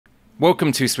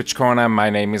Welcome to SwitchCorner, my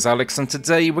name is Alex and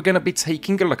today we're going to be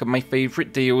taking a look at my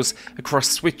favourite deals across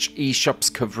Switch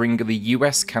eShops covering the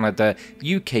US, Canada,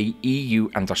 UK, EU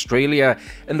and Australia,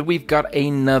 and we've got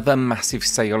another massive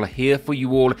sale here for you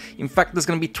all. In fact, there's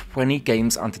going to be 20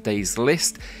 games on today's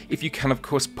list if you can of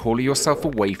course pull yourself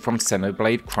away from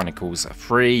Xenoblade Chronicles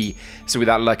free. So with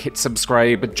that luck, hit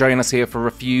subscribe, join us here for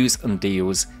reviews and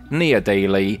deals near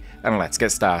daily, and let's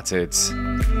get started.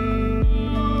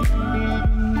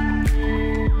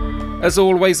 As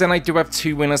always, then I do have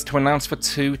two winners to announce for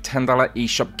two $10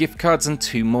 eShop gift cards and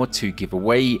two more to give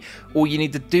away. All you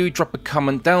need to do, drop a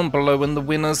comment down below and the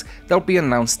winners, they'll be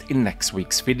announced in next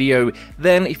week's video.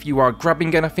 Then if you are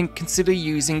grabbing anything, consider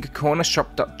using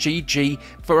cornershop.gg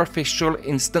for official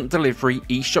instant delivery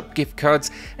eShop gift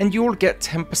cards and you'll get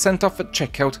 10% off at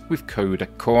checkout with code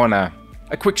CORNER.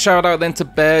 A quick shout out then to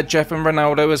Bear, Jeff and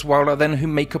Ronaldo as well then, who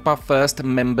make up our first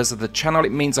members of the channel.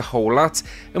 It means a whole lot.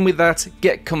 And with that,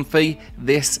 get comfy.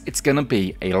 It's gonna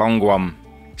be a long one.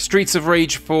 Streets of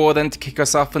Rage 4 then to kick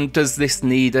us off, and does this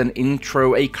need an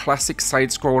intro? A classic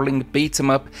side-scrolling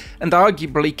beat-em-up and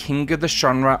arguably king of the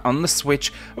genre on the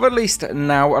Switch, or at least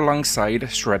now alongside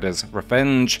Shredder's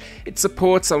Revenge. It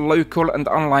supports a local and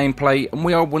online play, and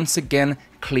we are once again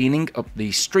cleaning up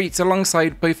these streets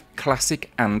alongside both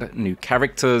classic and new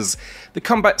characters. The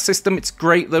combat system, it's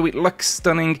great though, it looks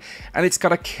stunning, and it's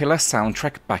got a killer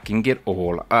soundtrack backing it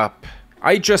all up.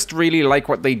 I just really like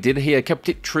what they did here, kept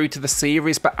it true to the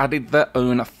series but added their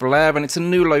own flair, and it's a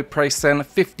new low price then,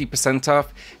 50%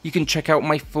 off. You can check out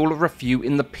my full review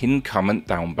in the pinned comment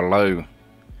down below.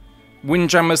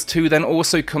 Windjammers 2 then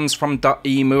also comes from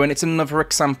 .emu, and it's another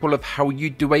example of how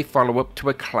you do a follow-up to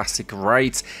a classic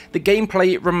right. The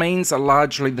gameplay, it remains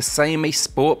largely the same, a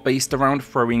sport based around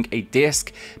throwing a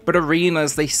disc, but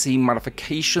arenas, they see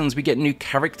modifications. We get new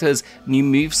characters, new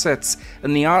movesets,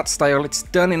 and the art style, it's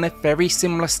done in a very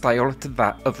similar style to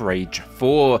that of Rage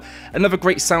 4. Another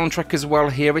great soundtrack as well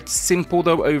here. It's simple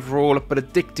though overall, but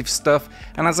addictive stuff,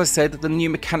 and as I said, the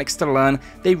new mechanics to learn,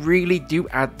 they really do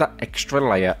add that extra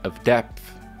layer of depth.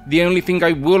 The only thing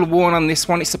I will warn on this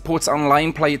one, it supports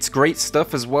online play. It's great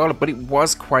stuff as well, but it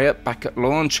was quiet back at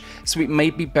launch, so it may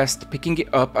be best picking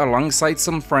it up alongside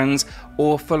some friends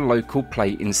or for local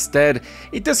play instead.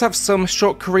 It does have some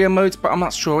short career modes, but I'm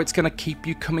not sure it's going to keep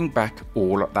you coming back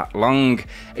all that long.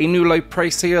 A new low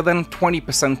price here then,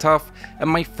 20% off, and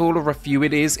my full review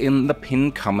it is in the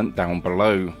pinned comment down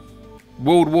below.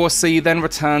 World War C then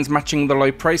returns, matching the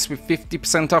low price with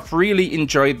 50% off. Really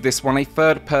enjoyed this one, a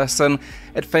third-person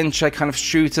adventure kind of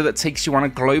shooter that takes you on a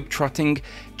globe-trotting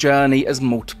journey as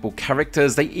multiple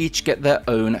characters. They each get their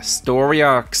own story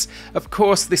arcs. Of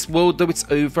course, this world though, it's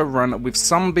overrun with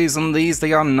zombies, and these,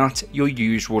 they are not your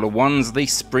usual ones. They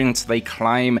sprint, they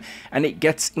climb, and it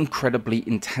gets incredibly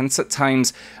intense at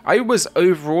times. I was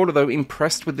overall though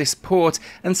impressed with this port,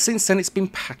 and since then it's been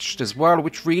patched as well,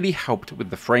 which really helped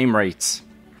with the frame rate.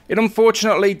 It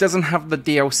unfortunately doesn't have the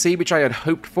DLC which I had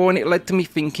hoped for, and it led to me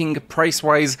thinking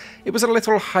price-wise it was a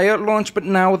little higher at launch, but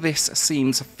now this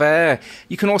seems fair.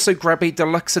 You can also grab a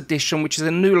deluxe edition which is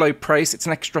a new low price. It's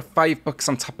an extra $5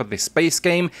 on top of this base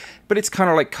game, but it's kind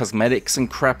of like cosmetics and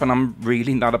crap, and I'm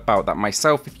really not about that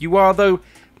myself. If you are though,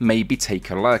 maybe take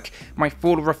a look. My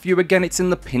full review again, it's in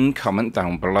the pinned comment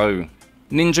down below.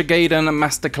 Ninja Gaiden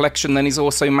Master Collection then is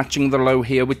also matching the low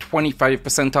here with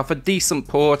 25% off, a decent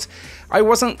port. I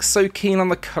wasn't so keen on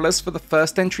the colours for the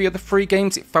first entry of the free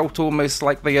games. It felt almost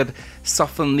like they had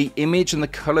softened the image and the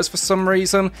colours for some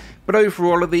reason, but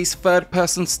overall of these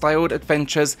third-person styled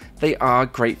adventures, they are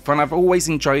great fun. I've always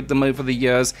enjoyed them over the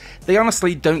years. They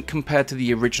honestly don't compare to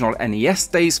the original NES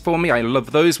days for me. I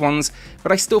love those ones,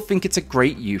 but I still think it's a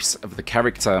great use of the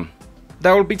character. They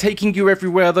will be taking you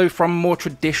everywhere though, from more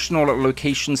traditional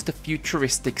locations to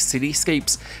futuristic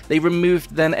cityscapes. They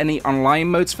removed then any online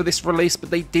modes for this release, but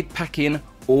they did pack in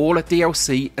all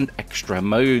DLC and extra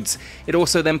modes. It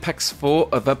also then packs 4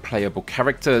 other playable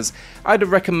characters. I'd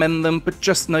recommend them, but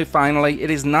just know finally,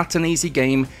 it is not an easy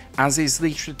game, as is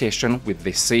the tradition with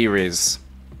this series.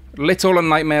 Little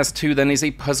Nightmares 2 then is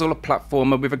a puzzle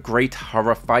platformer with a great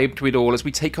horror vibe to it all, as we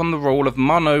take on the role of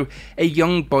Mono, a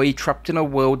young boy trapped in a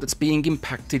world that's being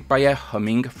impacted by a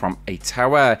humming from a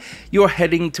tower. You're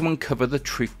heading to uncover the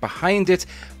truth behind it,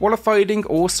 while avoiding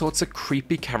all sorts of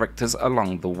creepy characters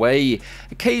along the way.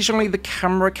 Occasionally the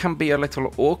camera can be a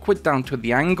little awkward down to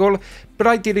the angle, but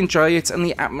I did enjoy it, and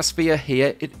the atmosphere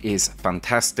here, it is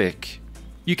fantastic.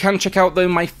 You can check out though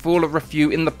my full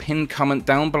review in the pinned comment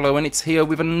down below, and it's here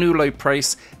with a new low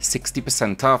price,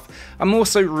 60% off. I'm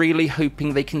also really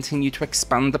hoping they continue to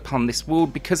expand upon this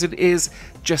world because it is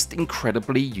just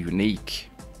incredibly unique.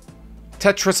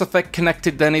 Tetris Effect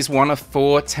Connected then is one of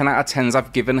 4 10 out of 10s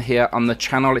I've given here on the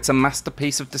channel. It's a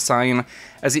masterpiece of design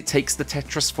as it takes the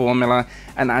Tetris formula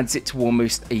and adds it to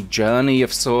almost a journey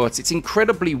of sorts. It's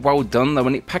incredibly well done though,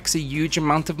 and it packs a huge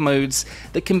amount of modes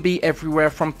that can be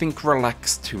everywhere from think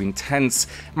relaxed to intense.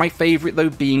 My favourite though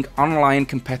being online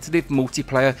competitive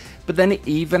multiplayer, but then it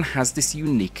even has this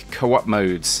unique co-op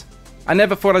modes. I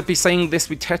never thought I'd be saying this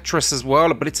with Tetris as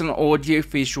well, but it's an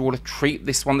audio-visual treat,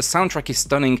 this one. The soundtrack is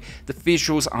stunning, the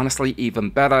visuals honestly even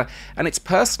better, and it's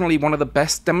personally one of the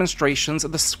best demonstrations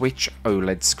of the Switch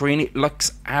OLED screen. It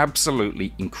looks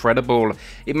absolutely incredible.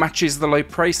 It matches the low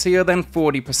price here, then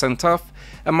 40% off,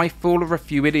 and my full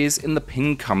review it is in the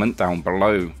pinned comment down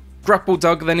below. Grapple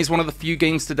Dog then is one of the few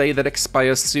games today that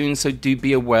expires soon, so do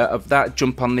be aware of that.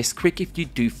 Jump on this quick if you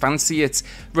do fancy it.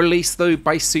 Released though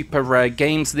by Super Rare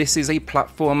Games, this is a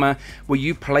platformer where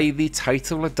you play the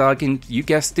title of dog and you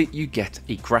guessed it, you get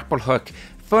a grapple hook.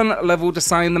 Fun level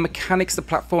design, the mechanics, the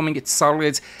platforming, it's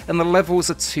solid, and the levels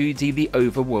are 2D, the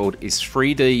overworld is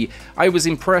 3D. I was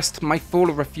impressed, my full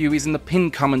review is in the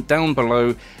pinned comment down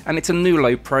below, and it's a new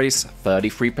low price,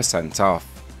 33% off.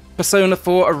 Persona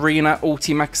 4 Arena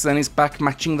Ultimax then is back,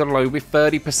 matching the low with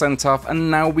 30% off, and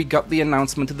now we got the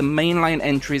announcement of the mainline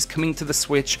entries coming to the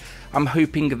Switch. I'm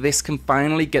hoping this can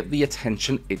finally get the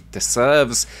attention it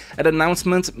deserves. At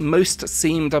announcement, most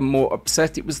seemed more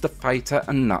upset it was the fighter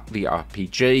and not the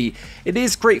RPG. It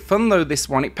is great fun though, this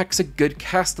one. It packs a good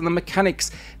cast, and the mechanics,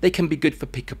 they can be good for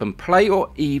pick up and play, or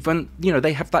even,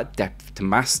 they have that depth to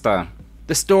master.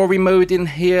 The story mode in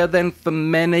here then, for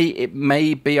many, it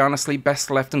may be honestly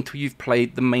best left until you've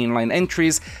played the mainline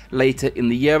entries later in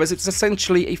the year, as it's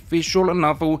essentially a visual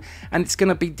novel and it's going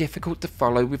to be difficult to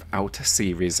follow without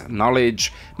series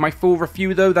knowledge. My full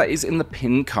review though, that is in the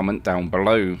pinned comment down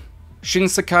below.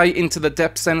 Shinsekai Into the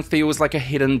Depths then feels like a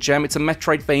hidden gem. It's a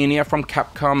Metroidvania from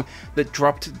Capcom that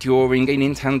dropped during a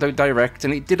Nintendo Direct,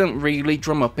 and it didn't really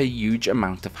drum up a huge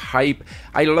amount of hype.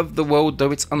 I love the world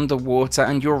though, it's underwater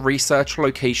and your research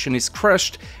location is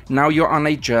crushed. Now you're on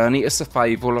a journey of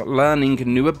survival, learning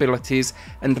new abilities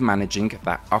and managing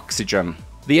that oxygen.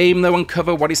 The aim though,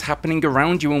 uncover what is happening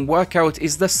around you and work out,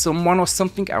 is there someone or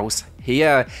something else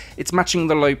here? It's matching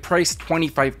the low price,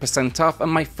 25% off,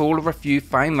 and my full review,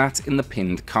 find that in the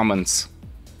pinned comments.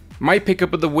 My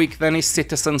pickup of the week then is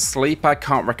Citizen Sleep. I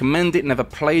can't recommend it, never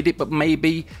played it, but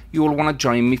maybe you'll want to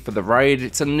join me for the ride.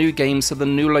 It's a new game, so the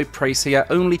new low price here,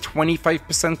 only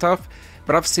 25% off.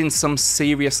 But I've seen some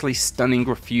seriously stunning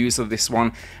reviews of this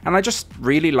one, and I just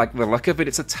really like the look of it.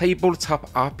 It's a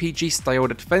tabletop RPG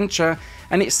styled adventure,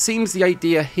 and it seems the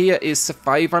idea here is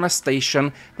survive on a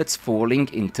station that's falling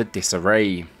into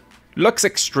disarray. Looks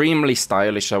extremely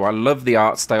stylish though. I love the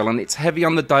art style, and it's heavy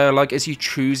on the dialogue as you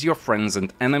choose your friends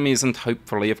and enemies, and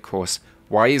hopefully of course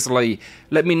wisely.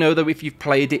 Let me know though if you've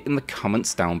played it in the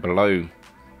comments down below.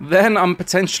 Then I'm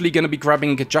potentially going to be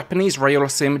grabbing a Japanese rail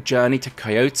sim, Journey to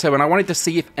Kyoto, and I wanted to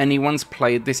see if anyone's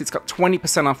played this. It's got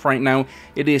 20% off right now.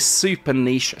 It is super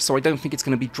niche, so I don't think it's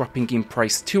going to be dropping in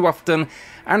price too often,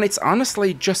 and it's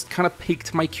honestly just kind of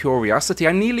piqued my curiosity.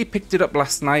 I nearly picked it up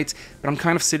last night, but I'm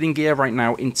kind of sitting here right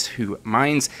now in two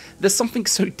minds. There's something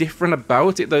so different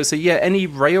about it though, so yeah, any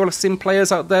rail sim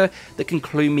players out there that can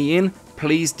clue me in,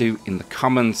 please do in the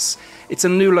comments. It's a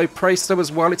new low price though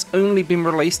as well. It's only been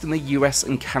released in the US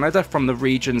and Canada from the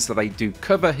regions that I do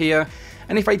cover here,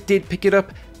 and if I did pick it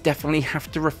up, definitely have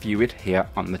to review it here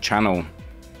on the channel.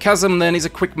 Chasm then is a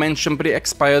quick mention, but it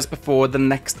expires before the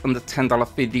next under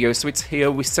 $10 video, so it's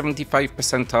here with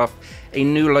 75% off, a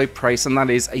new low price, and that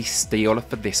is a steal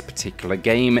for this particular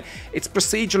game. It's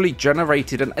procedurally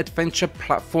generated, an adventure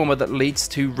platformer that leads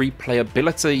to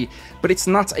replayability, but it's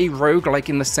not a roguelike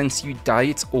in the sense you die,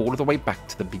 it's all the way back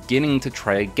to the beginning to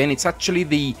try again. It's actually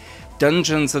the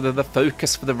dungeons that are the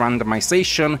focus for the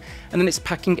randomization, and then it's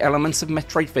packing elements of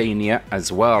Metroidvania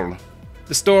as well.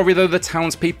 The story though, the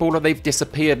townspeople, they've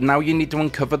disappeared. Now you need to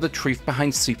uncover the truth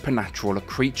behind supernatural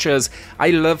creatures. I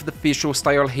love the visual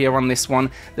style here on this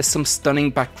one. There's some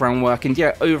stunning background work, and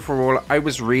yeah, overall I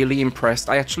was really impressed.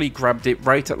 I actually grabbed it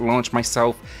right at launch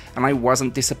myself, and I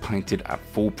wasn't disappointed at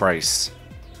full price.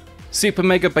 Super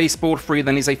Mega Baseball 3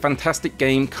 then is a fantastic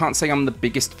game. Can't say I'm the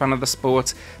biggest fan of the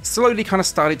sport. Slowly kind of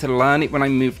started to learn it when I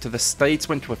moved to the States,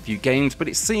 went to a few games, but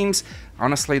it seems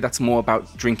honestly that's more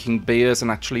about drinking beers and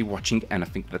actually watching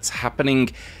anything that's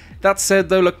happening. That said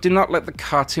though, look, do not let the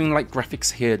cartoon-like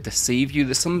graphics here deceive you.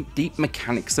 There's some deep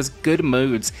mechanics, there's good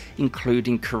modes,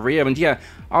 including career, and yeah,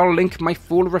 I'll link my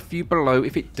full review below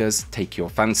if it does take your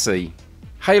fancy.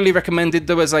 Highly recommended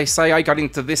though, as I say. I got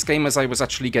into this game as I was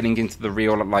actually getting into the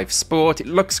real life sport. It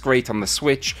looks great on the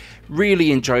Switch,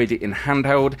 really enjoyed it in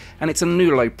handheld, and it's a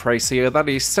new low price here, that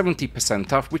is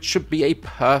 70% off, which should be a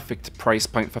perfect price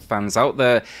point for fans out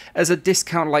there. As a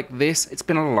discount like this, it's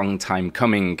been a long time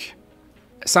coming.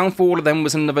 Soundfall then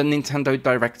was another Nintendo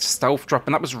Direct stealth drop,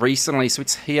 and that was recently, so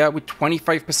it's here with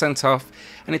 25% off,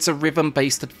 and it's a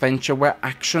rhythm-based adventure where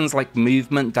actions like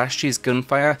movement, dashes,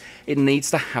 gunfire, it needs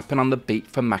to happen on the beat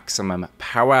for maximum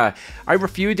power. I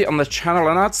reviewed it on the channel,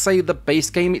 and I'd say the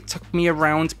base game, it took me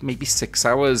around maybe 6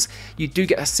 hours. You do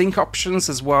get sync options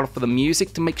as well for the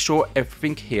music to make sure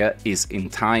everything here is in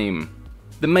time.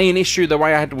 The main issue though I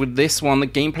had with this one, the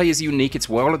gameplay is unique, it's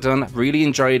well done, really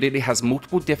enjoyed it. It has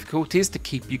multiple difficulties to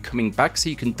keep you coming back so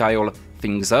you can dial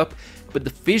things up, but the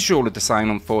visual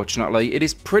design, unfortunately, it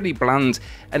is pretty bland,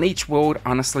 and each world,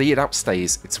 honestly, it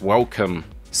outstays its welcome.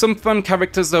 Some fun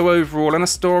characters though overall, and a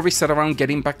story set around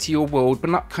getting back to your world, but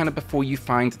not kind of before you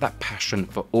find that passion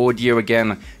for audio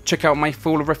again. Check out my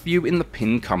full review in the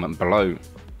pinned comment below.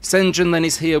 Zengeon then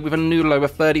is here with a new low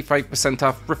of 35%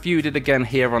 off, reviewed it again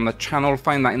here on the channel,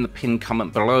 find that in the pinned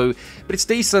comment below, but it's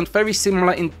decent, very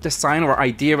similar in design or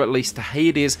idea at least to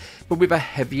Hades, but with a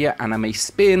heavier anime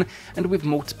spin and with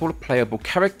multiple playable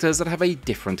characters that have a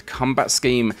different combat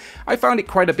scheme. I found it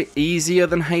quite a bit easier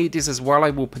than Hades as well,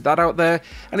 I will put that out there,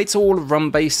 and it's all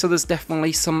run based, so there's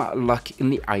definitely some luck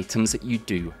in the items that you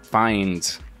do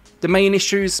find. The main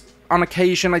issues, on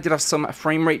occasion I did have some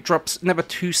frame rate drops, never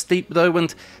too steep though,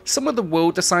 and some of the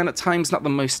world design at times not the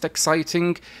most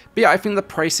exciting, but yeah, I think the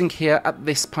pricing here at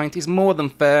this point is more than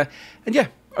fair, and yeah,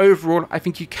 overall I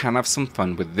think you can have some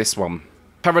fun with this one.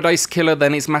 Paradise Killer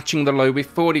then is matching the low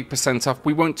with 40% off.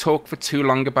 We won't talk for too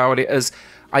long about it as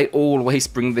I always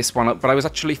bring this one up, but I was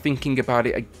actually thinking about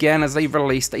it again as they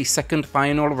released a second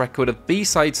final record of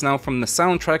B-sides now from the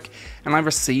soundtrack, and I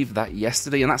received that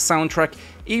yesterday, and that soundtrack,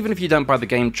 even if you don't buy the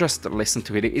game, just listen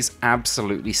to it, it is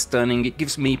absolutely stunning. It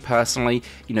gives me personally,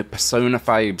 you know, Persona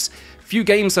vibes. Few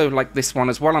games though like this one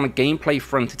as well on a gameplay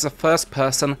front. It's a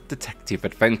first-person detective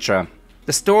adventure.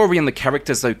 The story and the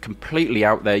characters though completely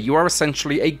out there. You are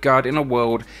essentially a god in a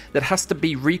world that has to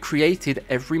be recreated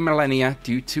every millennia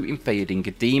due to invading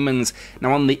demons.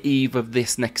 Now on the eve of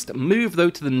this next move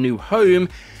though to the new home,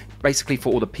 basically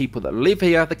for all the people that live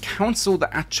here, the council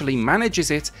that actually manages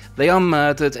it, they are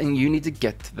murdered and you need to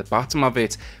get to the bottom of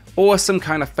it. Awesome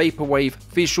kind of vaporwave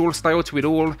visual style to it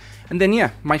all, and then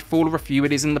yeah, my full review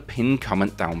it is in the pinned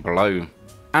comment down below.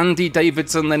 Andy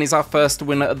Davidson then is our first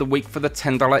winner of the week for the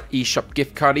 $10 eShop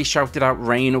gift card. He shouted out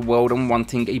Rain World and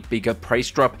wanting a bigger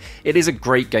price drop. It is a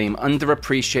great game,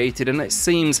 underappreciated, and it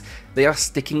seems they are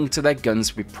sticking to their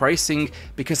guns with pricing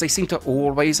because they seem to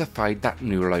always avoid that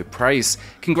new low price.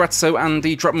 Congrats so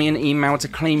Andy, drop me an email to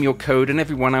claim your code, and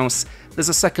everyone else, there's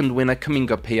a second winner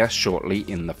coming up here shortly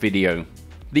in the video.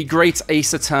 The Great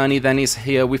Ace Attorney then is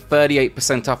here with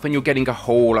 38% off, and you're getting a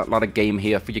whole lot of game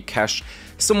here for your cash.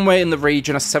 Somewhere in the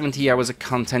region of 70 hours of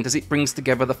content as it brings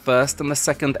together the first and the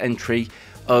second entry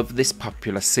of this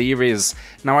popular series.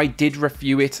 Now I did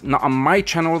review it, not on my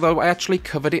channel though, I actually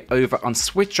covered it over on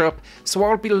SwitchUp, so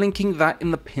I'll be linking that in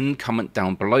the pinned comment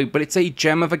down below, but it's a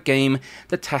gem of a game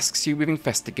that tasks you with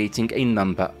investigating a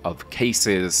number of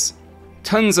cases.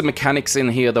 Tons of mechanics in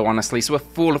here though honestly, so a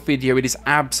full video it is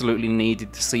absolutely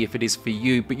needed to see if it is for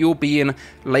you, but you'll be in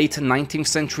late 19th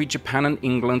century Japan and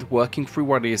England working through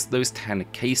what is those 10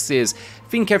 cases.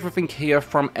 Think everything here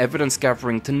from evidence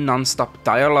gathering to non-stop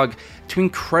dialogue to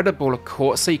incredible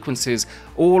court sequences,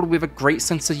 all with a great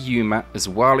sense of humour as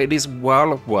well. It is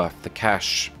well worth the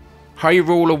cash.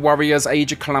 Hyrule Warriors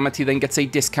Age of Calamity then gets a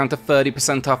discount of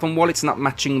 30% off, and while it's not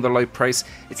matching the low price,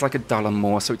 it's like $1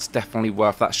 more, so it's definitely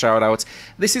worth that shout out.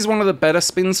 This is one of the better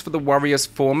spins for the Warriors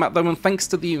format though, and thanks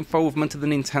to the involvement of the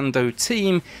Nintendo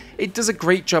team, it does a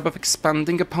great job of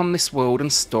expanding upon this world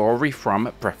and story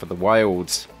from Breath of the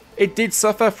Wild. It did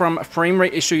suffer from frame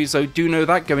rate issues though, do know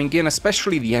that going in,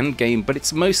 especially the end game, but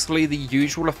it's mostly the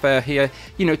usual affair here,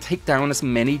 you know, take down as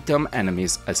many dumb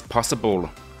enemies as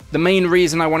possible. The main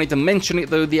reason I wanted to mention it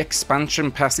though, the expansion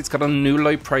pass, it's got a new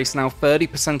low price now,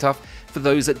 30% off for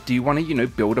those that do want to, you know,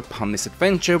 build upon this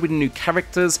adventure with new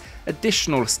characters,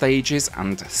 additional stages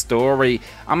and story.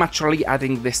 I'm actually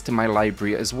adding this to my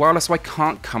library as well, so I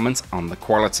can't comment on the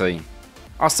quality.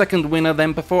 Our second winner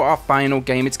then, before our final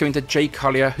game, it's going to Jay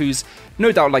Collier, who's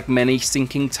no doubt like many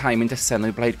sinking time into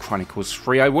Xenoblade Chronicles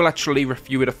 3. I will actually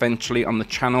review it eventually on the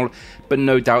channel, but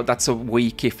no doubt that's a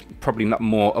week, if probably not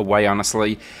more, away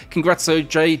honestly. Congrats so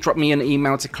Jay, drop me an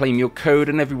email to claim your code,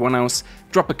 and everyone else,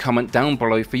 drop a comment down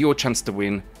below for your chance to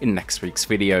win in next week's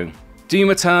video.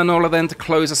 Doom Eternal then to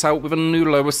close us out with a new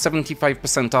low of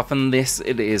 75% off, and this,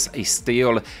 it is a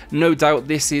steal. No doubt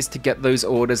this is to get those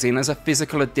orders in as a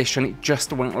physical edition. It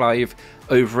just went live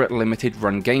over at Limited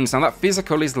Run Games. Now that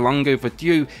physical is long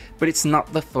overdue, but it's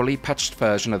not the fully patched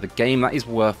version of the game. That is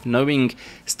worth knowing.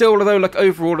 Still though, like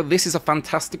overall, this is a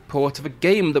fantastic port of a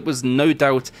game that was no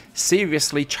doubt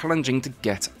seriously challenging to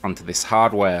get onto this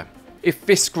hardware. If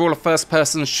fist scroller first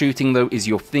person shooting though is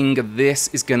your thing, this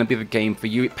is going to be the game for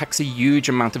you. It packs a huge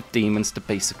amount of demons to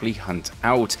basically hunt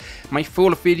out. My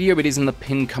full video, it is in the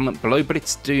pinned comment below, but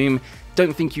it's Doom.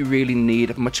 Don't think you really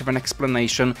need much of an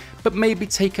explanation, but maybe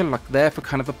take a look there for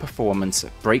kind of a performance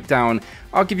breakdown.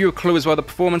 I'll give you a clue as well, the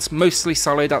performance mostly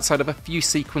solid outside of a few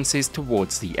sequences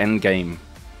towards the end game.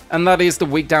 And that is the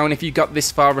week down. If you got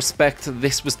this far, respect.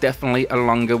 This was definitely a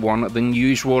longer one than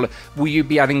usual. Will you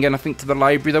be adding anything to the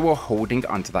library though, or holding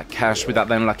onto that cash? With that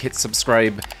then, like, hit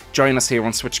subscribe. Join us here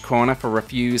on SwitchCorner for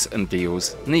reviews and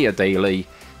deals near daily.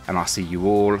 And I'll see you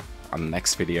all on the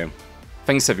next video.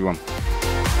 Thanks everyone.